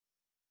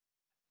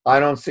I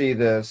don't see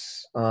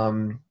this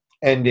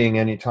ending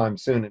anytime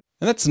soon. And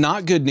that's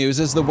not good news,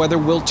 as the weather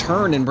will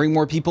turn and bring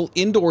more people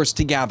indoors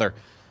to gather.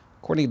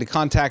 According to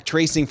contact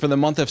tracing for the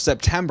month of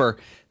September,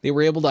 they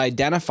were able to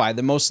identify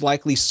the most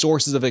likely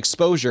sources of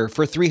exposure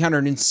for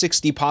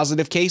 360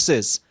 positive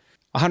cases.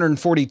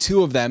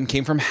 142 of them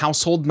came from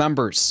household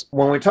members.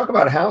 When we talk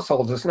about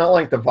households, it's not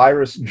like the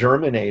virus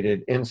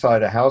germinated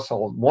inside a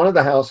household. One of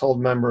the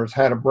household members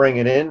had to bring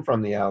it in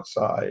from the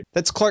outside.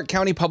 That's Clark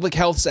County Public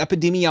Health's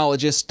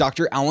epidemiologist,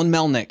 Dr. Alan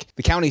Melnick.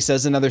 The county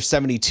says another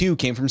 72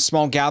 came from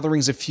small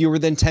gatherings of fewer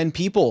than 10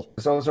 people.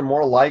 Those are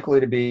more likely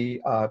to be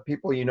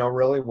people you know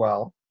really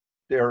well.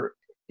 They're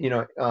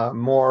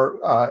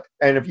more,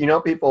 and if you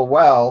know people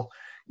well,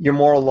 you're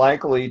more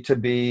likely to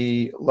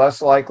be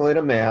less likely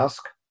to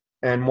mask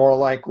and more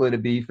likely to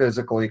be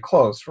physically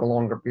close for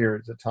longer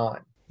periods of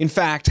time. In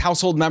fact,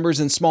 household members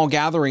in small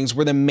gatherings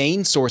were the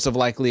main source of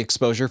likely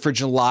exposure for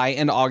July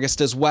and August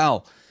as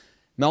well.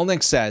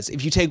 Melnick says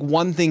if you take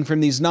one thing from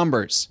these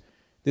numbers,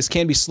 this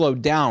can be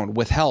slowed down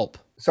with help.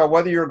 So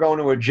whether you're going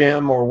to a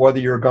gym or whether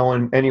you're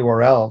going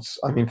anywhere else,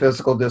 I mean,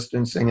 physical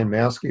distancing and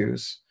mask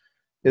use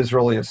is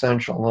really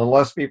essential. And the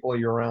less people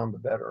you're around, the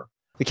better.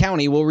 The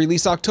county will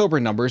release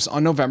October numbers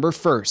on November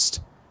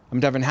 1st.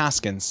 I'm Devin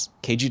Haskins,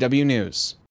 KGW News.